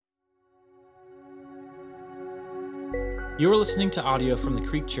You are listening to audio from the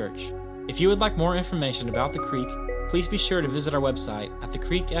Creek Church. If you would like more information about the Creek, please be sure to visit our website at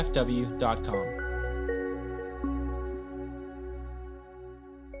thecreekfw.com.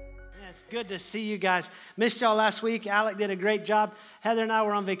 It's good to see you guys. Missed y'all last week. Alec did a great job. Heather and I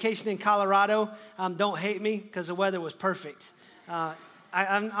were on vacation in Colorado. Don't hate me because the weather was perfect. I'm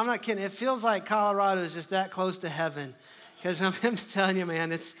not kidding. It feels like Colorado is just that close to heaven. Because I'm telling you,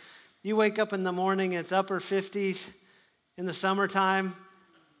 man, you wake up in the morning, it's upper 50s in the summertime.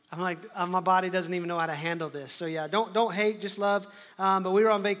 I'm like, my body doesn't even know how to handle this. So yeah, don't hate, just love. But we were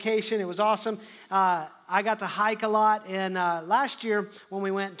on vacation. It was awesome. I got to hike a lot. And last year when we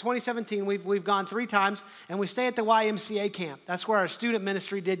went, in 2017, we've gone 3 times. And we stay at the YMCA camp. That's where our student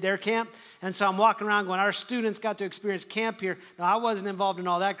ministry did their camp. And so I'm walking around going, our students got to experience camp here. Now, I wasn't involved in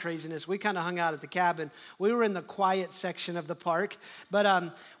all that craziness. We kind of hung out at the cabin. We were in the quiet section of the park.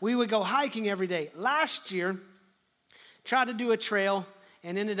 But we would go hiking every day. Last year, tried to do a trail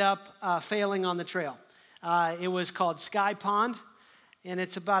and ended up failing on the trail. It was called Sky Pond, and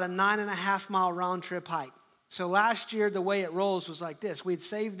it's about a 9.5-mile round-trip hike. So last year, the way it rolls was like this. We'd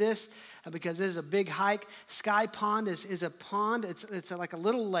saved this because this is a big hike. Sky Pond is a pond. It's like a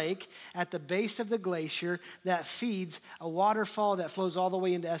little lake at the base of the glacier that feeds a waterfall that flows all the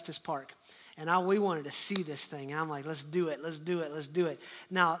way into Estes Park. And we wanted to see this thing. And I'm like, let's do it, let's do it, let's do it.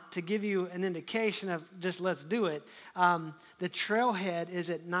 Now, to give you an indication of just let's do it, the trailhead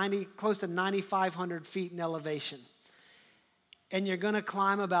is at close to 9,500 feet in elevation. And you're going to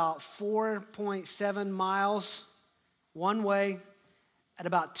climb about 4.7 miles one way at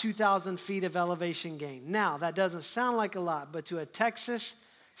about 2,000 feet of elevation gain. Now, that doesn't sound like a lot, but to a Texas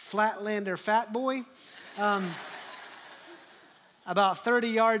flatlander fat boy, about 30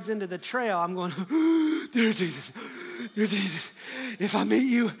 yards into the trail, I'm going, dear Jesus, if I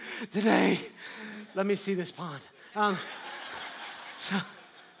meet you today, let me see this pond. I'd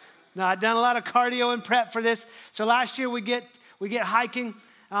done a lot of cardio and prep for this. So last year we get hiking.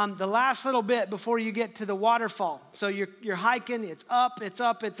 The last little bit before you get to the waterfall. So you're hiking, it's up,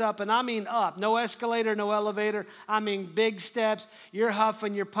 and I mean up. No escalator, no elevator. I mean big steps. You're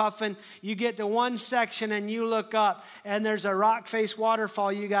huffing, you're puffing. You get to one section and you look up, and there's a rock-faced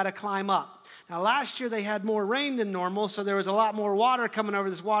waterfall you got to climb up. Now, last year they had more rain than normal, so there was a lot more water coming over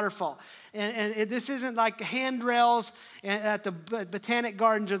this waterfall. And this isn't like handrails at the Botanic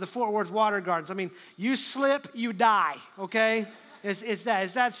Gardens or the Fort Worth Water Gardens. I mean, you slip, you die, okay? It's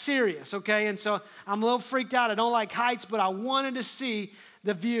that serious, okay? And so I'm a little freaked out. I don't like heights, but I wanted to see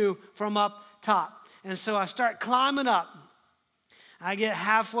the view from up top. And so I start climbing up. I get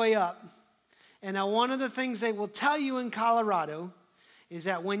halfway up. And now one of the things they will tell you in Colorado is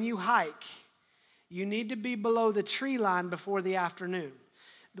that when you hike, you need to be below the tree line before the afternoon.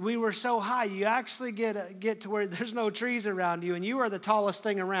 We were so high, you actually get to where there's no trees around you, and you are the tallest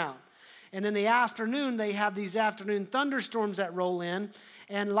thing around. And in the afternoon, they have these afternoon thunderstorms that roll in,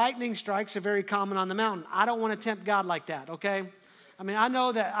 and lightning strikes are very common on the mountain. I don't want to tempt God like that, okay? I mean, I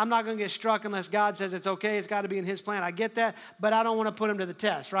know that I'm not going to get struck unless God says it's okay. It's got to be in his plan. I get that, but I don't want to put him to the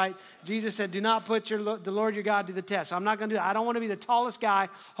test, right? Jesus said, do not put the Lord your God to the test. So I'm not going to do that. I don't want to be the tallest guy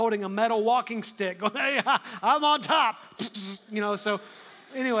holding a metal walking stick going, hey, I'm on top. So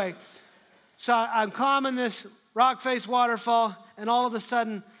anyway, so I'm climbing this rock-faced waterfall, and all of a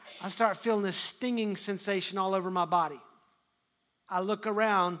sudden, I start feeling this stinging sensation all over my body. I look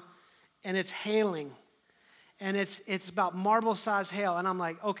around, and it's hailing. And it's about marble-sized hail. And I'm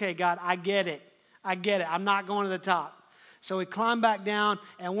like, okay, God, I get it. I'm not going to the top. So we climbed back down,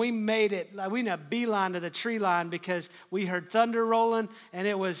 and we made it. We made a beeline to the tree line because we heard thunder rolling. And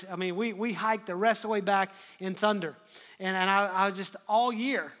it was, we hiked the rest of the way back in thunder. And I was just all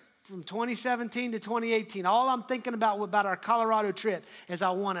year, from 2017 to 2018, all I'm thinking about our Colorado trip is I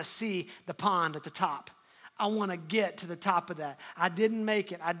want to see the pond at the top. I want to get to the top of that. I didn't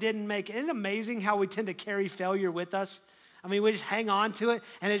make it. Isn't it amazing how we tend to carry failure with us? I mean, we just hang on to it,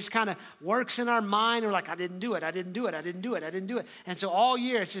 and it just kind of works in our mind. We're like, I didn't do it. And so all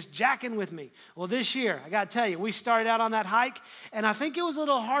year, it's just jacking with me. Well, this year, I got to tell you, we started out on that hike, and I think it was a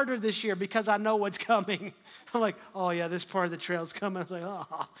little harder this year because I know what's coming. I'm like, oh, yeah, this part of the trail's coming. I was like,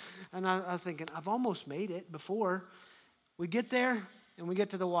 oh. And I was thinking, I've almost made it before. We get there, and we get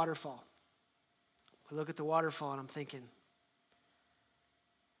to the waterfall. We look at the waterfall, and I'm thinking,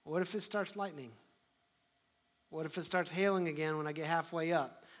 what if it starts lightning? What if it starts hailing again when I get halfway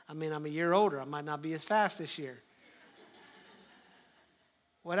up? I mean, I'm a year older. I might not be as fast this year.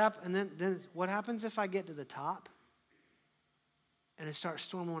 And then what happens if I get to the top and it starts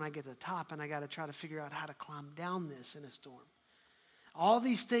storming when I get to the top and I got to try to figure out how to climb down this in a storm? All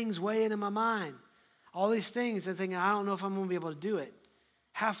these things weigh into my mind. All these things and thinking, I don't know if I'm going to be able to do it.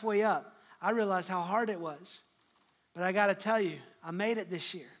 Halfway up, I realized how hard it was. But I got to tell you, I made it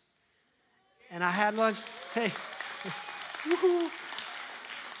this year. And I had lunch. Hey,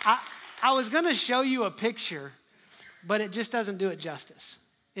 I was going to show you a picture, but it just doesn't do it justice.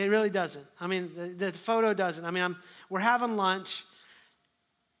 It really doesn't. I mean, the photo doesn't. I mean, we're having lunch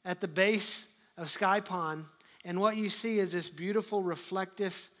at the base of Sky Pond, and what you see is this beautiful,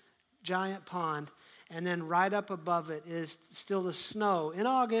 reflective, giant pond, and then right up above it is still the snow in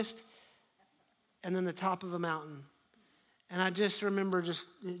August, and then the top of a mountain. And I just remember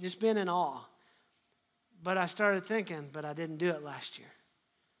just being in awe. But I started thinking, but I didn't do it last year.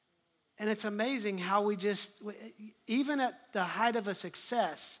 And it's amazing how we just, even at the height of a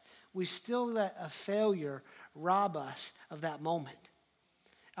success, we still let a failure rob us of that moment.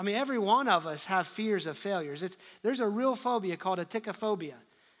 I mean, every one of us have fears of failures. There's a real phobia called aticophobia.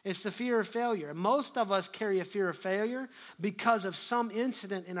 It's the fear of failure. Most of us carry a fear of failure because of some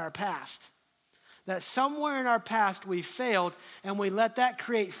incident in our past. That somewhere in our past we failed, and we let that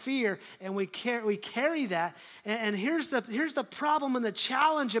create fear, and we carry that. And here's the problem and the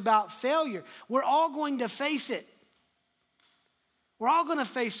challenge about failure. We're all going to face it. We're all going to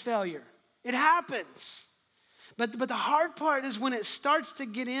face failure. It happens. But the hard part is when it starts to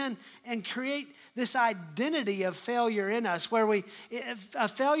get in and create this identity of failure in us, where a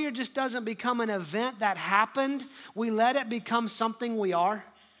failure just doesn't become an event that happened. We let it become something we are.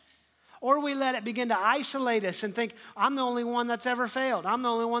 Or we let it begin to isolate us and think, I'm the only one that's ever failed. I'm the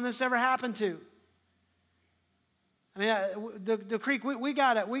only one that's ever happened to. I mean, the Creek, we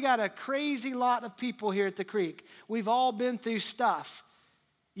got a crazy lot of people here at the Creek. We've all been through stuff.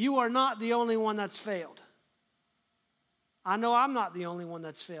 You are not the only one that's failed. I know I'm not the only one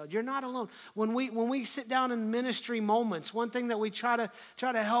that's failed. You're not alone. When we sit down in ministry moments, one thing that we try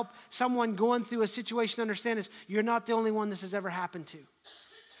to help someone going through a situation understand is you're not the only one this has ever happened to.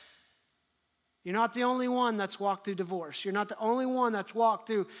 You're not the only one that's walked through divorce. You're not the only one that's walked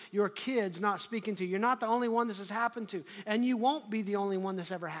through your kids not speaking to you. You're not the only one this has happened to. And you won't be the only one this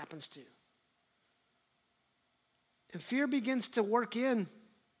ever happens to. And fear begins to work in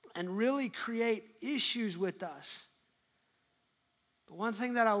and really create issues with us. But one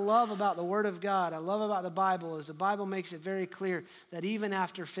thing that I love about the Word of God, I love about the Bible, is the Bible makes it very clear that even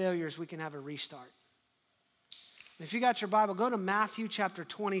after failures, we can have a restart. If you got your Bible, go to Matthew chapter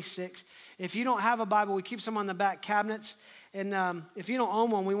 26. If you don't have a Bible, we keep some on the back cabinets. And if you don't own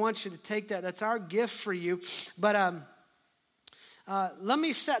one, we want you to take that. That's our gift for you. But let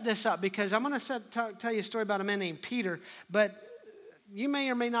me set this up, because I'm going to tell you a story about a man named Peter. But you may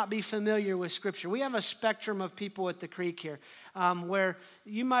or may not be familiar with Scripture. We have a spectrum of people at the Creek here, where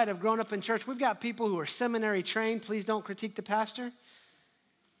you might have grown up in church. We've got people who are seminary trained. Please don't critique the pastor.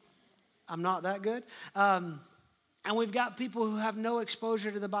 I'm not that good. And we've got people who have no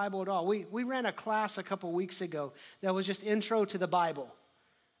exposure to the Bible at all. We ran a class a couple weeks ago that was just intro to the Bible.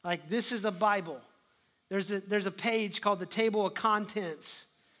 Like, this is the Bible. There's a page called the Table of Contents.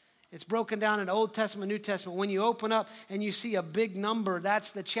 It's broken down in Old Testament, New Testament. When you open up and you see a big number,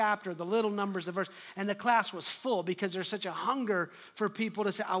 that's the chapter. The little number's the verse. And the class was full because there's such a hunger for people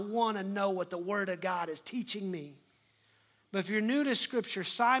to say, I want to know what the Word of God is teaching me. But if you're new to Scripture,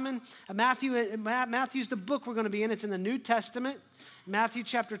 Matthew's the book we're going to be in. It's in the New Testament, Matthew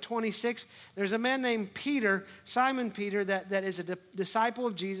chapter 26. There's a man named Peter, Simon Peter, that is a disciple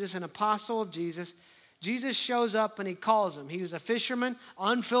of Jesus, an apostle of Jesus. Jesus shows up and he calls him. He was a fisherman,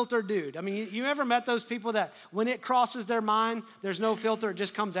 unfiltered dude. I mean, you ever met those people that when it crosses their mind, there's no filter, it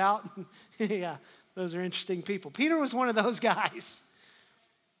just comes out? Yeah, those are interesting people. Peter was one of those guys.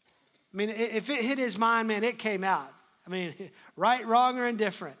 I mean, if it hit his mind, man, it came out. I mean, right, wrong, or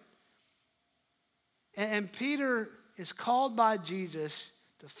indifferent. And Peter is called by Jesus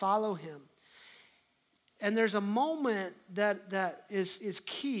to follow him. And there's a moment that is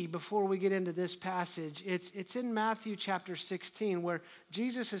key before we get into this passage. It's in Matthew chapter 16, where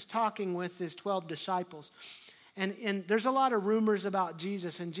Jesus is talking with his 12 disciples. And there's a lot of rumors about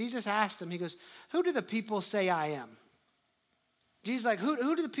Jesus. And Jesus asked them, he goes, who do the people say I am? Jesus is like,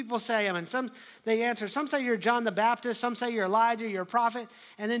 who do the people say I am? And they answer, some say you're John the Baptist, some say you're Elijah, you're a prophet.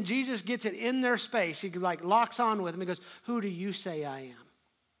 And then Jesus gets it in their space. He locks on with them. He goes, who do you say I am?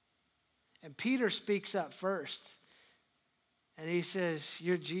 And Peter speaks up first. And he says,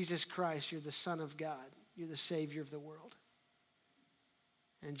 you're Jesus Christ. You're the Son of God. You're the Savior of the world.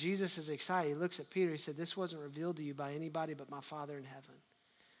 And Jesus is excited. He looks at Peter. He said, this wasn't revealed to you by anybody but my Father in heaven.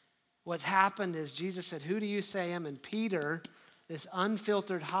 What's happened is Jesus said, who do you say I am? And Peter, this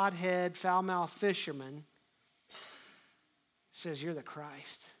unfiltered, hothead, foul-mouthed fisherman, says, you're the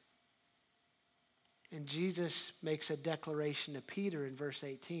Christ. And Jesus makes a declaration to Peter in verse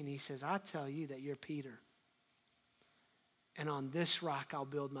 18. He says, I tell you that you're Peter. And on this rock I'll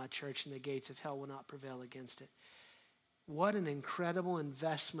build my church, and the gates of hell will not prevail against it. What an incredible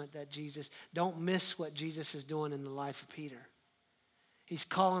investment that don't miss what Jesus is doing in the life of Peter. He's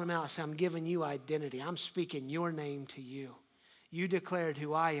calling him out, saying, I'm giving you identity. I'm speaking your name to you. You declared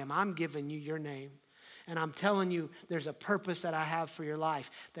who I am. I'm giving you your name. And I'm telling you, there's a purpose that I have for your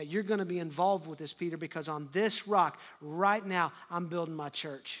life, that you're going to be involved with this, Peter, because on this rock, right now, I'm building my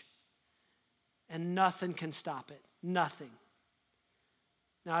church. And nothing can stop it. Nothing.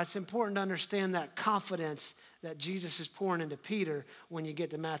 Now, it's important to understand that confidence that Jesus is pouring into Peter when you get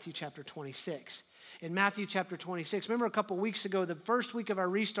to Matthew chapter 26. In Matthew chapter 26, remember a couple weeks ago, the first week of our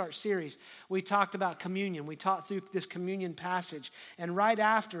Restart series, we talked about communion. We taught through this communion passage. And right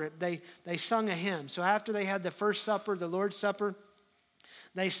after it, they sung a hymn. So after they had the first supper, the Lord's Supper,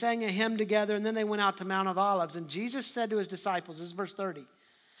 they sang a hymn together, and then they went out to Mount of Olives. And Jesus said to his disciples, this is verse 30,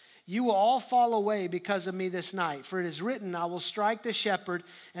 you will all fall away because of me this night. For it is written, I will strike the shepherd,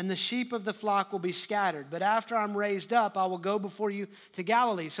 and the sheep of the flock will be scattered. But after I'm raised up, I will go before you to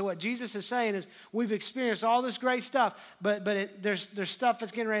Galilee. So what Jesus is saying is, we've experienced all this great stuff, but there's stuff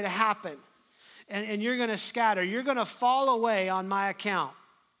that's getting ready to happen. And you're going to scatter. You're going to fall away on my account.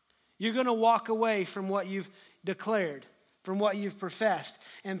 You're going to walk away from what you've declared, from what you've professed.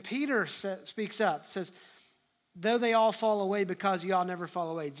 And Peter speaks up, says, though they all fall away because y'all never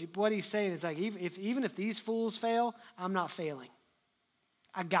fall away. What he's saying is like, even if these fools fail, I'm not failing.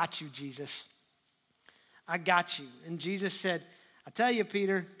 I got you, Jesus. I got you. And Jesus said, I tell you,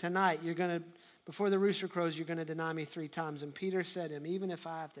 Peter, tonight before the rooster crows, you're going to deny me 3 times. And Peter said to him, even if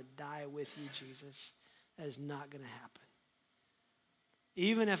I have to die with you, Jesus, that is not going to happen.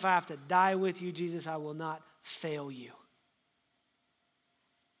 Even if I have to die with you, Jesus, I will not fail you.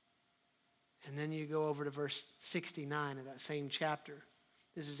 And then you go over to verse 69 of that same chapter.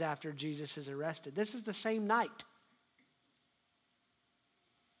 This is after Jesus is arrested. This is the same night.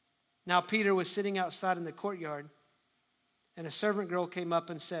 Now Peter was sitting outside in the courtyard, and a servant girl came up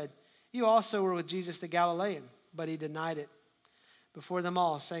and said, you also were with Jesus the Galilean. But he denied it before them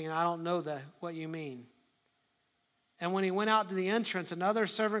all, saying, I don't know what you mean. And when he went out to the entrance, another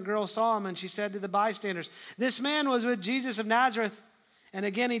servant girl saw him, and she said to the bystanders, this man was with Jesus of Nazareth. And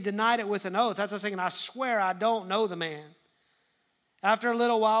again, he denied it with an oath. That's what I'm saying, I swear I don't know the man. After a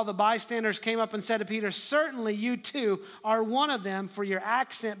little while, the bystanders came up and said to Peter, certainly you too are one of them, for your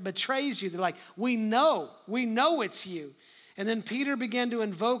accent betrays you. They're like, we know it's you. And then Peter began to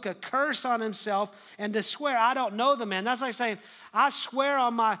invoke a curse on himself and to swear, I don't know the man. That's like saying, I swear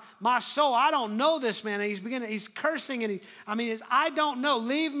on my soul, I don't know this man. And he's cursing, and I don't know.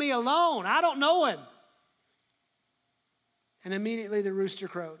 Leave me alone. I don't know him. And immediately the rooster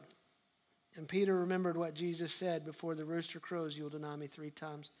crowed. And Peter remembered what Jesus said, before the rooster crows, you'll deny me 3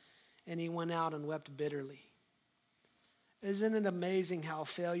 times. And he went out and wept bitterly. Isn't it amazing how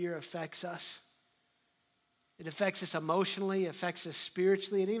failure affects us? It affects us emotionally, it affects us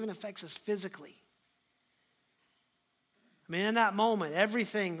spiritually, it even affects us physically. In that moment,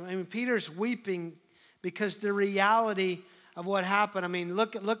 everything, Peter's weeping because the reality of what happened.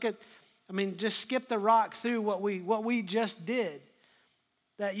 Look at just skip the rock through what we just did.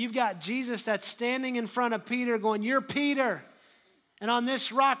 That you've got Jesus that's standing in front of Peter going, you're Peter. And on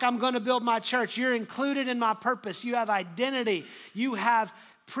this rock, I'm going to build my church. You're included in my purpose. You have identity. You have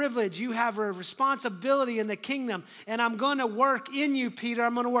privilege. You have a responsibility in the kingdom. And I'm going to work in you, Peter.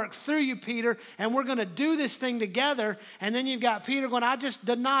 I'm going to work through you, Peter. And we're going to do this thing together. And then you've got Peter going, I just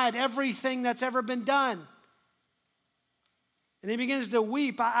denied everything that's ever been done. And he begins to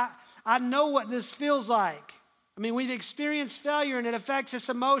weep. I know what this feels like. We've experienced failure and it affects us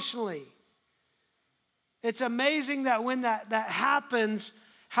emotionally. It's amazing that when that happens,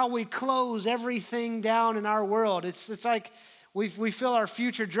 how we close everything down in our world. It's like we feel our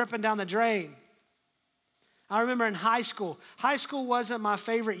future dripping down the drain. I remember in high school. High school wasn't my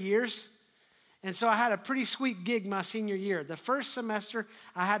favorite years. And so I had a pretty sweet gig my senior year. The first semester,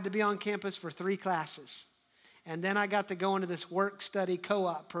 I had to be on campus for 3 classes. And then I got to go into this work-study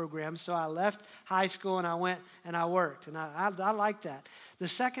co-op program. So I left high school and I went and I worked. And I liked that. The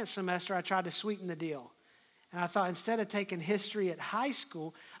second semester, I tried to sweeten the deal. And I thought, instead of taking history at high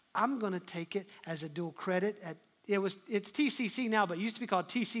school, I'm going to take it as a dual credit. It's TCC now, but it used to be called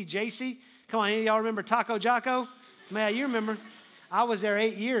TCJC. Come on, any of y'all remember Taco Jocko? Man, you remember. I was there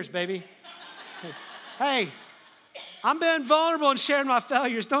 8 years, baby. Hey, I'm being vulnerable and sharing my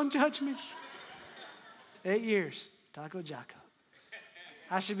failures. Don't judge me. 8 years, Taco Jocko.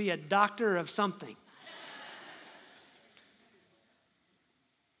 I should be a doctor of something.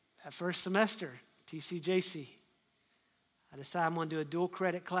 That first semester, TCJC. I decided I'm going to do a dual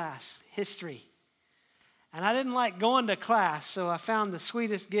credit class, history. And I didn't like going to class, so I found the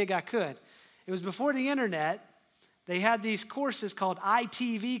sweetest gig I could. It was before the internet. They had these courses called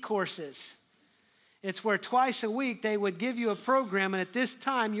ITV courses. It's where twice a week they would give you a program, and at this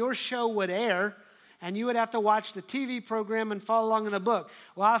time your show would air, and you would have to watch the TV program and follow along in the book.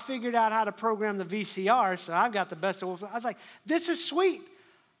 Well, I figured out how to program the VCR, so I've got the best of both. I was like, this is sweet.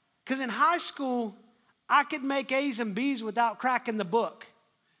 Because in high school, I could make A's and B's without cracking the book.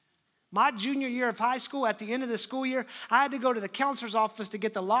 My junior year of high school, at the end of the school year, I had to go to the counselor's office to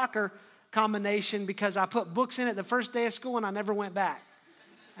get the locker combination because I put books in it the first day of school and I never went back.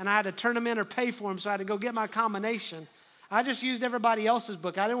 And I had to turn them in or pay for them, so I had to go get my combination. I just used everybody else's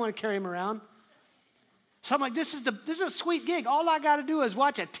book. I didn't want to carry them around. So I'm like, this is a sweet gig. All I got to do is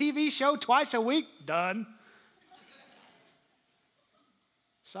watch a TV show twice a week. Done.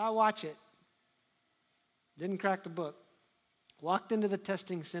 So I watch it. Didn't crack the book. Walked into the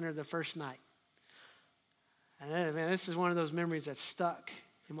testing center the first night. And then, man, this is one of those memories that stuck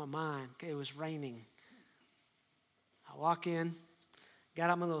in my mind. It was raining. I walk in, got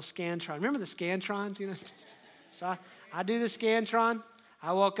out my little Scantron. Remember the Scantrons, you know? So I do the Scantron.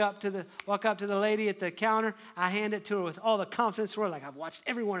 I walk up to the lady at the counter. I hand it to her with all the confidence in the world, like I've watched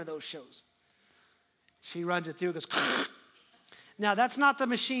every one of those shows. She runs it through, goes, now that's not the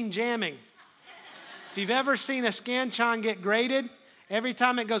machine jamming. If you've ever seen a Scantron get graded, every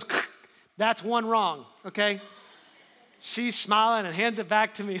time it goes, that's one wrong, okay? She's smiling and hands it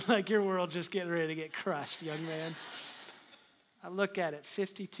back to me like your world's just getting ready to get crushed, young man. I look at it,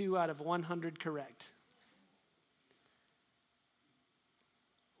 52 out of 100 correct.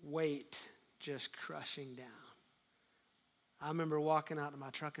 Weight just crushing down. I remember walking out to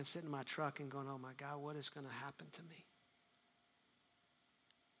my truck and sitting in my truck and going, oh my God, what is going to happen to me?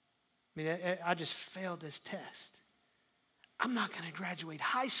 I mean, I just failed this test. I'm not going to graduate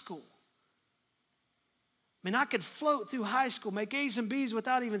high school. I mean, I could float through high school, make A's and B's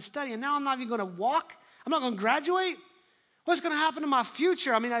without even studying. Now I'm not even going to walk. I'm not going to graduate. What's going to happen to my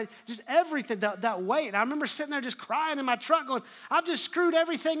future? I mean, just everything, that weight. And I remember sitting there just crying in my truck going, I've just screwed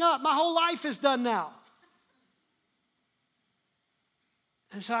everything up. My whole life is done now.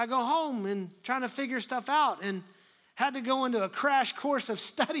 And so I go home and trying to figure stuff out and had to go into a crash course of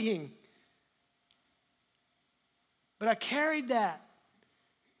studying. But I carried that.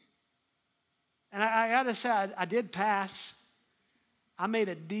 And I got to say, I did pass. I made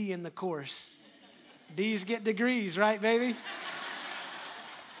a D in the course. D's get degrees, right, baby?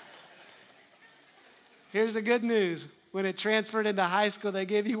 Here's the good news. When it transferred into high school, they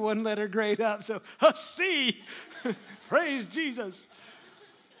gave you one letter grade up. So a C. Praise Jesus.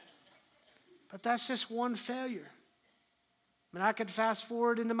 But that's just one failure. I mean, I could fast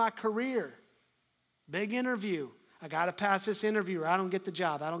forward into my career. Big interview. I got to pass this interview or I don't get the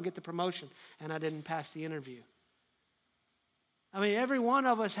job. I don't get the promotion. And I didn't pass the interview. I mean, every one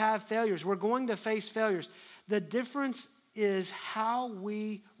of us have failures. We're going to face failures. The difference is how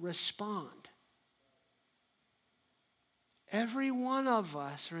we respond. Every one of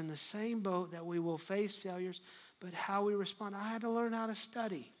us are in the same boat that we will face failures, but how we respond. I had to learn how to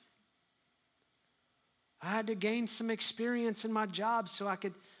study. I had to gain some experience in my job so I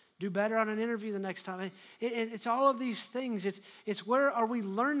could do better on an interview the next time. It's all of these things. It's where are we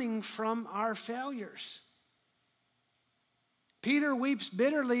learning from our failures? Peter weeps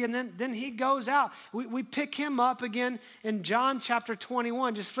bitterly, and then he goes out. We pick him up again in John chapter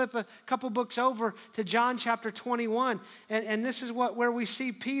 21. Just flip a couple books over to John chapter 21. And this is where we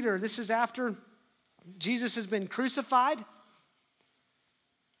see Peter. This is after Jesus has been crucified,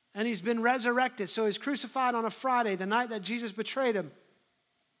 and he's been resurrected. So he's crucified on a Friday, the night that Jesus betrayed him.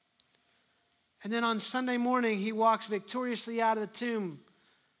 And then on Sunday morning, he walks victoriously out of the tomb,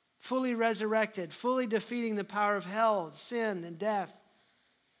 fully resurrected, fully defeating the power of hell, sin, and death.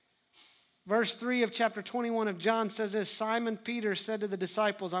 Verse 3 of chapter 21 of John says this, Simon Peter said to the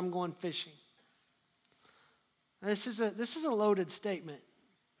disciples, I'm going fishing. Now, this is a loaded statement.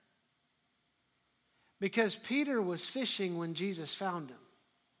 Because Peter was fishing when Jesus found him.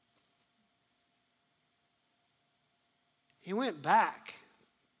 He went back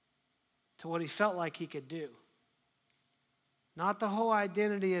to what he felt like he could do. Not the whole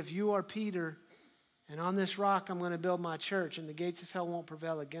identity of you are Peter, and on this rock I'm going to build my church, and the gates of hell won't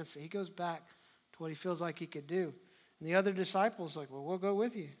prevail against it. He goes back to what he feels like he could do. And the other disciples like, well, we'll go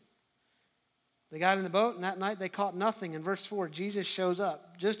with you. They got in the boat, and that night they caught nothing. In verse 4, Jesus shows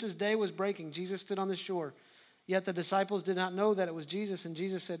up. Just as day was breaking, Jesus stood on the shore. Yet the disciples did not know that it was Jesus, and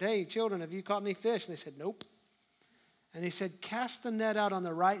Jesus said, hey, children, have you caught any fish? And they said, nope. And he said, cast the net out on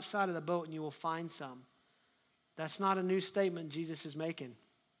the right side of the boat and you will find some. That's not a new statement Jesus is making.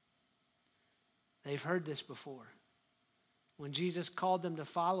 They've heard this before. When Jesus called them to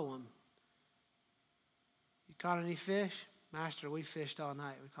follow him, you caught any fish? Master, we fished all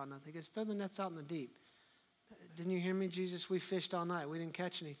night. We caught nothing. He goes, throw the nets out in the deep. Didn't you hear me, Jesus? We fished all night. We didn't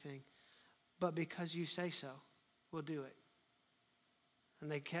catch anything. But because you say so, we'll do it.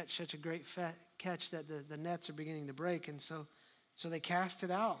 And they catch such a great catch that the nets are beginning to break. And so they cast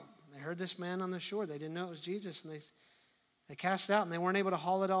it out. They heard this man on the shore. They didn't know it was Jesus. And they cast it out, and they weren't able to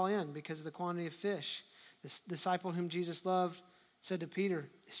haul it all in because of the quantity of fish. This disciple whom Jesus loved said to Peter,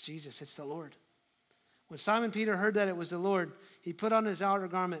 it's Jesus, it's the Lord. When Simon Peter heard that it was the Lord, he put on his outer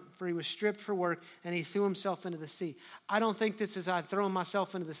garment, for he was stripped for work, and he threw himself into the sea. I don't think this is I throwing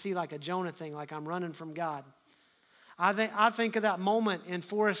myself into the sea like a Jonah thing, like I'm running from God. I think of that moment in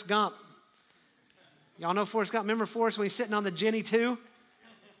Forrest Gump. Y'all know Forrest Gump? Remember Forrest when he's sitting on the Jenny 2?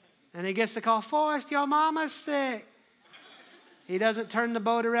 And he gets the call, Forrest, your mama's sick. He doesn't turn the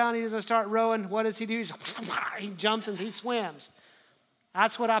boat around. He doesn't start rowing. What does he do? He jumps and he swims.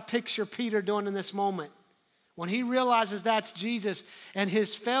 That's what I picture Peter doing in this moment. When he realizes that's Jesus and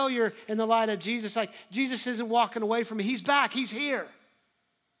his failure in the light of Jesus, like Jesus isn't walking away from me. He's back. He's here.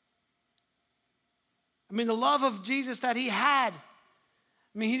 I mean, the love of Jesus that he had,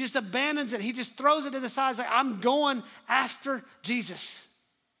 I mean, he just abandons it. He just throws it to the side. He's like, I'm going after Jesus.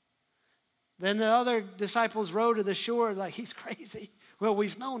 Then the other disciples row to the shore like, he's crazy. Well,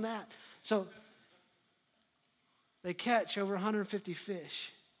 we've known that. So they catch over 150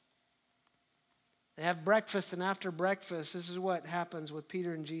 fish. They have breakfast, and after breakfast, this is what happens with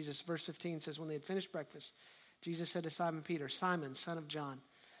Peter and Jesus. Verse 15 says, when they had finished breakfast, Jesus said to Simon Peter, Simon, son of John,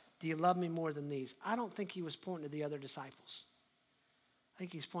 do you love me more than these? I don't think he was pointing to the other disciples. I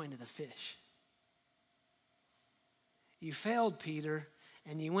think he's pointing to the fish. You failed, Peter,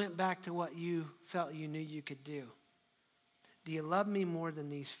 and you went back to what you felt you knew you could do. Do you love me more than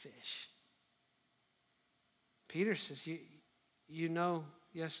these fish? Peter says, you know,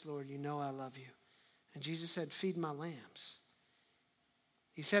 yes, Lord, you know I love you. And Jesus said, feed my lambs.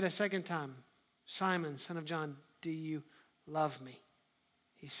 He said a second time, Simon, son of John, do you love me?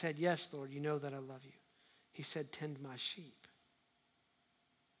 He said, yes, Lord, you know that I love you. He said, tend my sheep.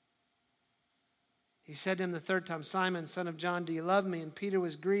 He said to him the third time, Simon, son of John, do you love me? And Peter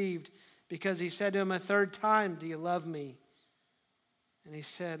was grieved because he said to him a third time, do you love me? And he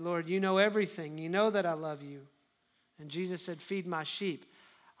said, Lord, you know everything. You know that I love you. And Jesus said, feed my sheep.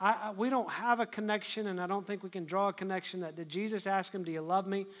 We don't have a connection, and I don't think we can draw a connection that did Jesus ask him, do you love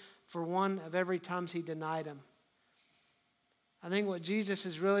me? For one of every times he denied him. I think what Jesus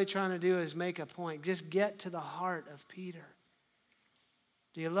is really trying to do is make a point. Just get to the heart of Peter.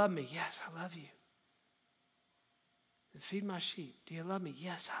 Do you love me? Yes, I love you. Then feed my sheep. Do you love me?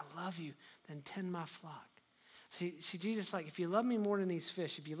 Yes, I love you. Then tend my flock. See, Jesus, like, if you love me more than these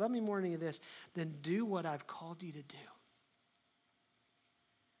fish, if you love me more than any of this, then do what I've called you to do.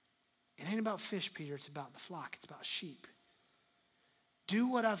 It ain't about fish, Peter. It's about the flock. It's about sheep. Do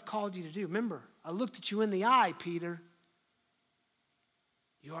what I've called you to do. Remember, I looked at you in the eye, Peter.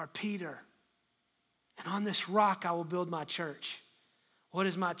 You are Peter. And on this rock I will build my church. What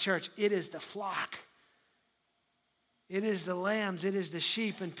is my church? It is the flock. It is the lambs. It is the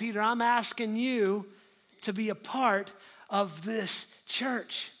sheep. And Peter, I'm asking you to be a part of this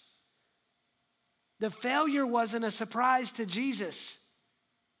church. The failure wasn't a surprise to Jesus.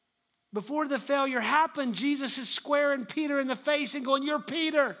 Before the failure happened, Jesus is squaring Peter in the face and going, you're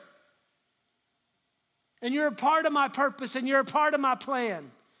Peter. And you're a part of my purpose and you're a part of my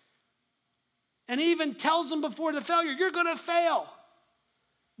plan. And he even tells him before the failure, you're going to fail.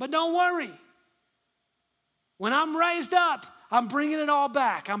 But don't worry. When I'm raised up, I'm bringing it all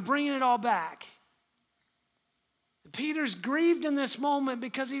back. I'm bringing it all back. And Peter's grieved in this moment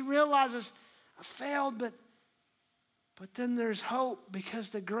because he realizes, I failed, but then there's hope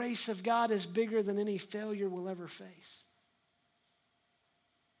because the grace of God is bigger than any failure we'll ever face.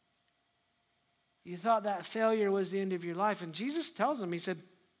 You thought that failure was the end of your life. And Jesus tells him, he said,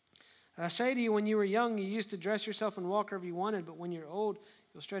 I say to you, when you were young, you used to dress yourself and walk wherever you wanted. But when you're old,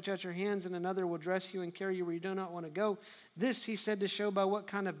 you'll stretch out your hands and another will dress you and carry you where you do not want to go. This he said to show by what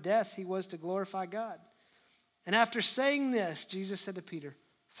kind of death he was to glorify God. And after saying this, Jesus said to Peter,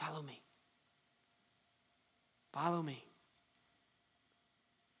 follow me. Follow me.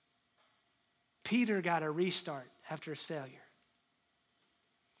 Peter got a restart after his failure.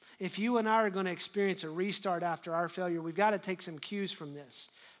 If you and I are going to experience a restart after our failure, we've got to take some cues from this,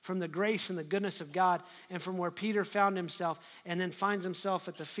 from the grace and the goodness of God, and from where Peter found himself and then finds himself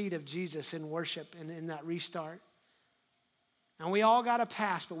at the feet of Jesus in worship and in that restart. And we all got a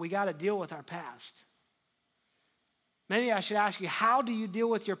past, but we got to deal with our past. Maybe I should ask you, how do you deal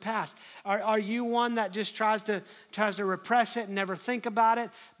with your past? Are you one that just tries to repress it and never think about it,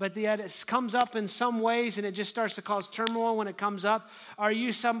 but yet it comes up in some ways and it just starts to cause turmoil when it comes up? Are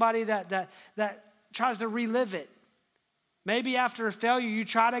you somebody that tries to relive it? Maybe after a failure, you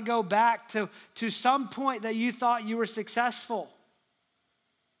try to go back to some point that you thought you were successful.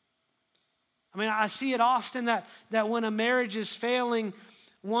 I mean, I see it often that when a marriage is failing,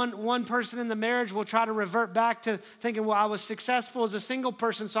 one person in the marriage will try to revert back to thinking, well, I was successful as a single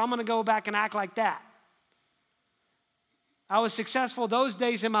person, so I'm going to go back and act like that. I was successful those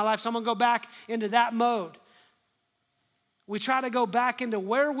days in my life, so I'm going to go back into that mode. We try to go back into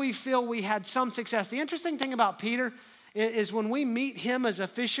where we feel we had some success. The interesting thing about Peter is when we meet him as a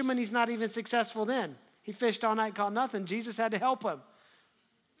fisherman, he's not even successful then. He fished all night, caught nothing. Jesus had to help him.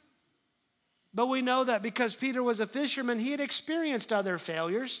 But we know that because Peter was a fisherman, he had experienced other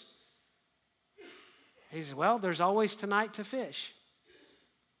failures. He said, well, there's always tonight to fish.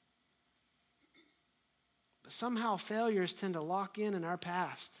 But somehow failures tend to lock in our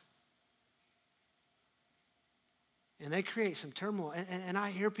past. And they create some turmoil. And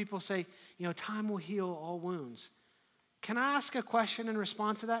I hear people say, time will heal all wounds. Can I ask a question in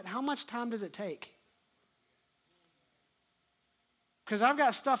response to that? How much time does it take? Because I've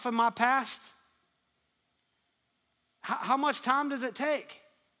got stuff in my past. How much time does it take?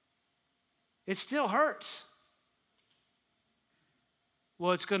 It still hurts.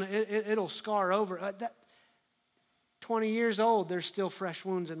 Well, it'll scar over. 20 years old, there's still fresh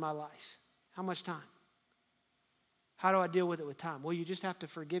wounds in my life. How much time? How do I deal with it with time? Well, you just have to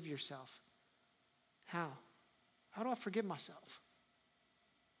forgive yourself. How? How do I forgive myself?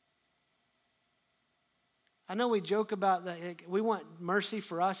 I know we joke about that. We want mercy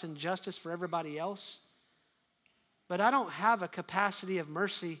for us and justice for everybody else. But I don't have a capacity of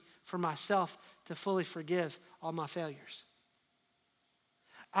mercy for myself to fully forgive all my failures.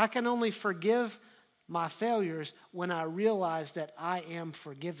 I can only forgive my failures when I realize that I am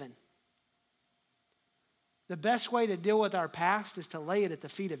forgiven. The best way to deal with our past is to lay it at the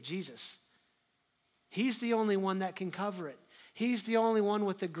feet of Jesus. He's the only one that can cover it. He's the only one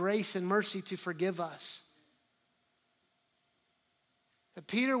with the grace and mercy to forgive us. That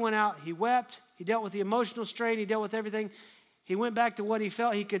Peter went out, he wept, he dealt with the emotional strain, he dealt with everything. He went back to what he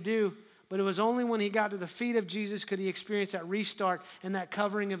felt he could do, but it was only when he got to the feet of Jesus could he experience that restart and that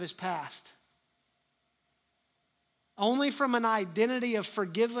covering of his past. Only from an identity of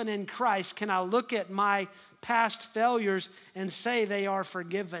forgiven in Christ can I look at my past failures and say they are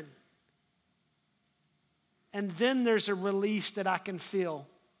forgiven. And then there's a release that I can feel.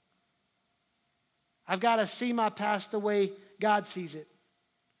 I've got to see my past the way God sees it.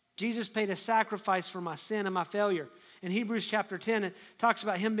 Jesus paid a sacrifice for my sin and my failure. In Hebrews chapter 10, it talks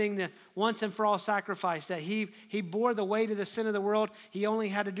about him being the once and for all sacrifice, that he bore the weight of the sin of the world. He only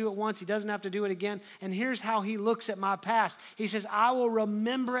had to do it once. He doesn't have to do it again. And here's how he looks at my past. He says, I will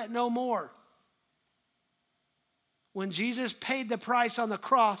remember it no more. When Jesus paid the price on the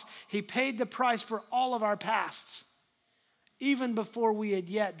cross, he paid the price for all of our pasts, even before we had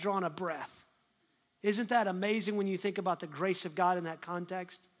yet drawn a breath. Isn't that amazing when you think about the grace of God in that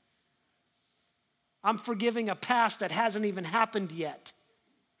context? I'm forgiving a past that hasn't even happened yet.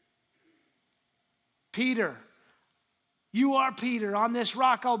 Peter, you are Peter. On this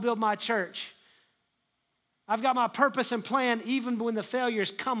rock I'll build my church. I've got my purpose and plan. Even when the failure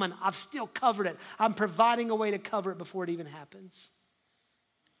is coming, I've still covered it. I'm providing a way to cover it before it even happens.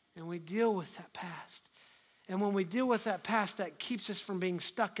 And we deal with that past. And when we deal with that past, that keeps us from being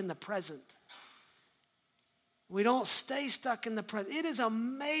stuck in the present. We don't stay stuck in the present. It is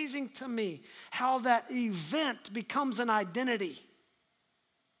amazing to me how that event becomes an identity.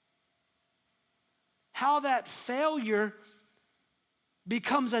 How that failure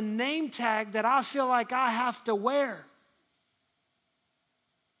becomes a name tag that I feel like I have to wear.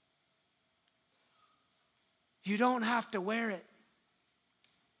 You don't have to wear it.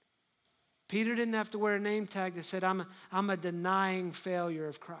 Peter didn't have to wear a name tag that said, I'm a denying failure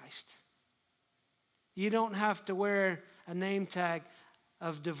of Christ. You don't have to wear a name tag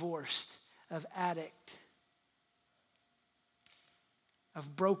of divorced, of addict,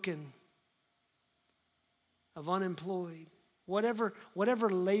 of broken, of unemployed. Whatever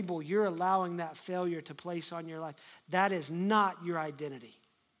label you're allowing that failure to place on your life, that is not your identity.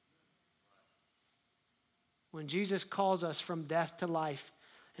 When Jesus calls us from death to life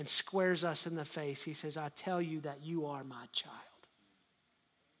and squares us in the face, he says, I tell you that you are my child.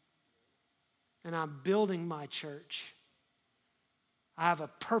 And I'm building my church. I have a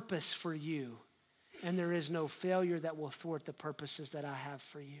purpose for you. And there is no failure that will thwart the purposes that I have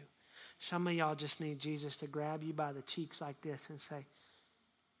for you. Some of y'all just need Jesus to grab you by the cheeks like this and say,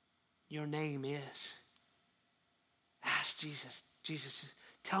 your name is. Ask Jesus. Jesus,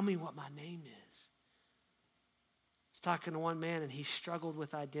 tell me what my name is. I was talking to one man and he struggled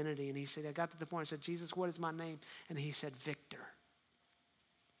with identity. And he said, I got to the point, I said, Jesus, what is my name? And he said, Victor.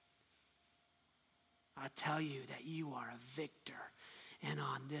 I tell you that you are a victor. And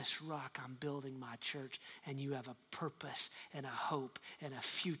on this rock, I'm building my church. And you have a purpose and a hope and a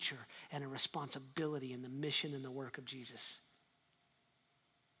future and a responsibility in the mission and the work of Jesus.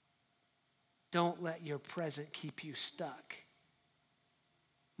 Don't let your present keep you stuck.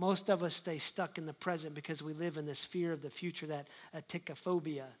 Most of us stay stuck in the present because we live in this fear of the future, that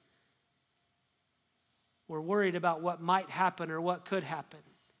aticophobia. We're worried about what might happen or what could happen.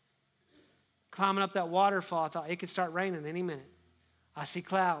 Climbing up that waterfall, I thought it could start raining any minute. I see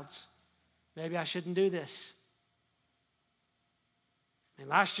clouds. Maybe I shouldn't do this. And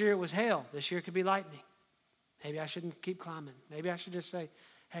last year it was hail. This year it could be lightning. Maybe I shouldn't keep climbing. Maybe I should just say,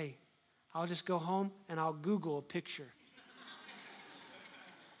 hey, I'll just go home and I'll Google a picture.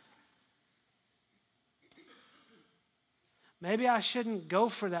 Maybe I shouldn't go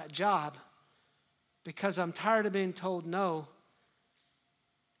for that job because I'm tired of being told no.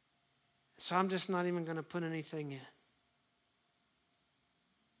 So I'm just not even going to put anything in.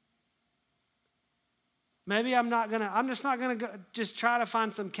 Maybe I'm just not going to just try to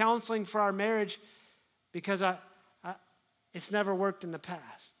find some counseling for our marriage because it's never worked in the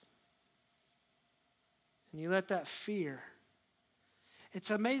past. And you let that fear. It's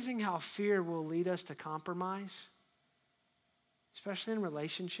amazing how fear will lead us to compromise, especially in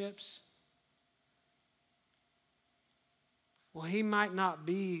relationships. Well, he might not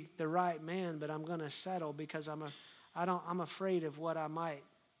be the right man, but I'm going to settle because I'm afraid of what I might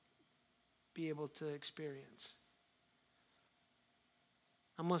be able to experience.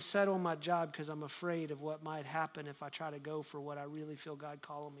 I'm going to settle my job because I'm afraid of what might happen if I try to go for what I really feel God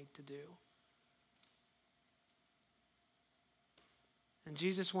calling me to do. And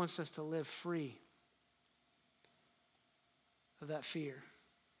Jesus wants us to live free of that fear.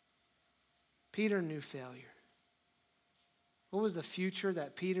 Peter knew failure. What was the future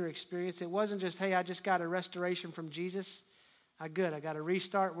that Peter experienced? It wasn't just, hey, I just got a restoration from Jesus. I got a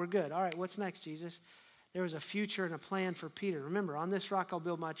restart. We're good. All right, what's next, Jesus? There was a future and a plan for Peter. Remember, on this rock I'll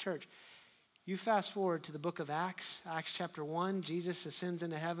build my church. You fast forward to the book of Acts, Acts chapter 1. Jesus ascends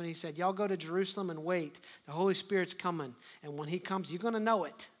into heaven. He said, y'all go to Jerusalem and wait. The Holy Spirit's coming. And when he comes, you're going to know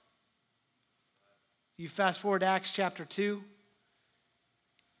it. You fast forward to Acts chapter 2.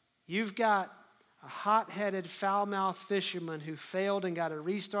 You've got a hot-headed, foul-mouthed fisherman who failed and got a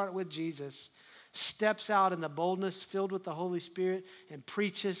restart with Jesus, steps out in the boldness filled with the Holy Spirit and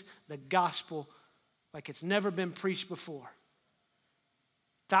preaches the gospel like it's never been preached before.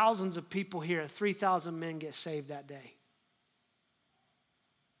 Thousands of people here, 3,000 men get saved that day.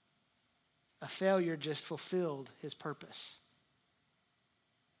 A failure just fulfilled his purpose.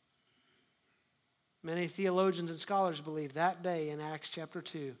 Many theologians and scholars believe that day in Acts chapter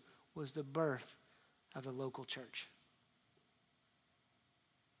 2 was the birth of the local church.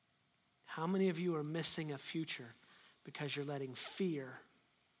 How many of you are missing a future because you're letting fear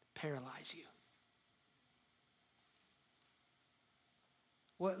paralyze you?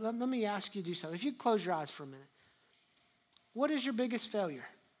 Well, let me ask you to do something. If you close your eyes for a minute, what is your biggest failure?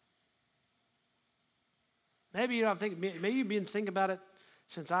 Maybe you don't think. Maybe you've been thinking about it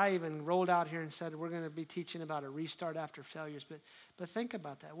since I even rolled out here and said we're going to be teaching about a restart after failures. But think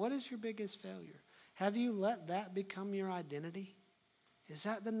about that. What is your biggest failure? Have you let that become your identity? Is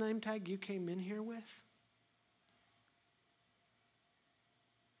that the name tag you came in here with?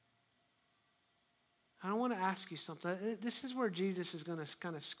 I want to ask you something. This is where Jesus is going to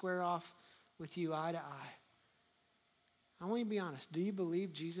kind of square off with you eye to eye. I want you to be honest. Do you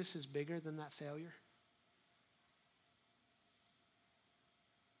believe Jesus is bigger than that failure?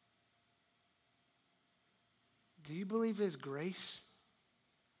 Do you believe his grace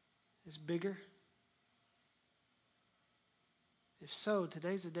is bigger? If so,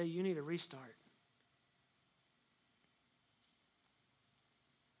 today's the day you need a restart.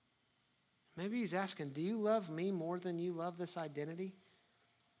 Maybe he's asking, do you love me more than you love this identity?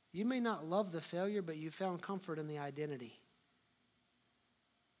 You may not love the failure, but you found comfort in the identity.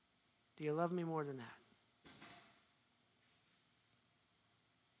 Do you love me more than that?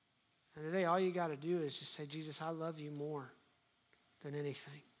 And today, all you got to do is just say, Jesus, I love you more than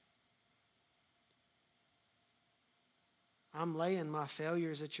anything. I'm laying my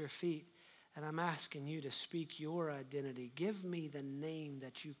failures at your feet, and I'm asking you to speak your identity. Give me the name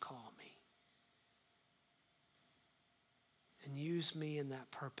that you call me. and use me in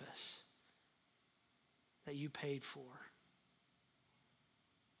that purpose that you paid for.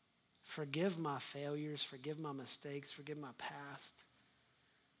 Forgive my failures, forgive my mistakes, forgive my past.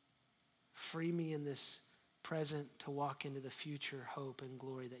 Free me in this present to walk into the future hope and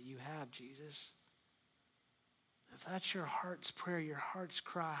glory that you have, Jesus. If that's your heart's prayer, your heart's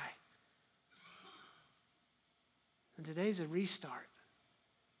cry, then today's a restart.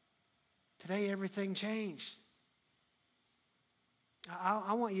 Today everything changed.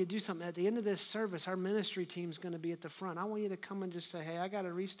 I want you to do something. At the end of this service, our ministry team's going to be at the front. I want you to come and just say, hey, I got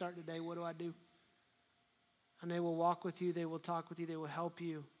to restart today. What do I do? And they will walk with you. They will talk with you. They will help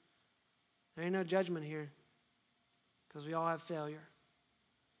you. There ain't no judgment here because we all have failure.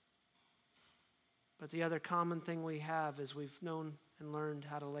 But the other common thing we have is we've known and learned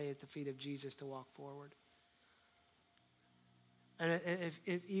how to lay at the feet of Jesus to walk forward. And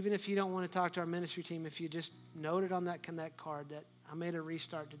even if you don't want to talk to our ministry team, if you just note it on that Connect card that I made a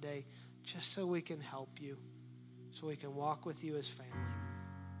restart today, just so we can help you, so we can walk with you as family.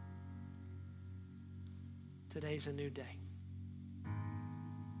 Today's a new day.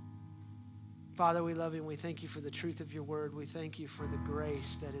 Father, we love you and we thank you for the truth of your word. We thank you for the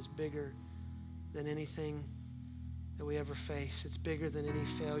grace that is bigger than anything that we ever face. It's bigger than any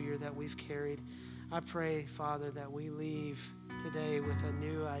failure that we've carried. I pray, Father, that we leave today with a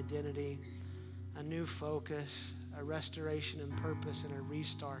new identity, a new focus, a restoration and purpose, and a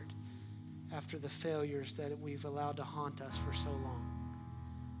restart after the failures that we've allowed to haunt us for so long.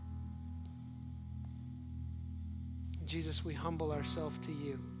 Jesus, we humble ourselves to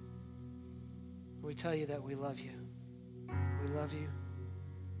you. We tell you that we love you. We love you.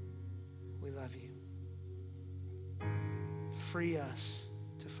 We love you. Free us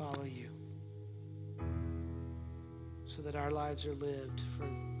to follow you so that our lives are lived for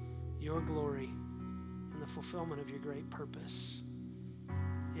your glory and the fulfillment of your great purpose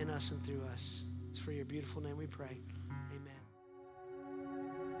in us and through us. It's for your beautiful name we pray.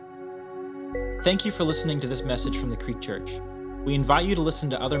 Amen. Thank you for listening to this message from the Creek Church. We invite you to listen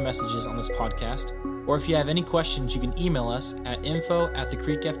to other messages on this podcast, or if you have any questions, you can email us at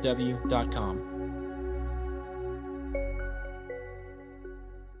info@thecreekfw.com.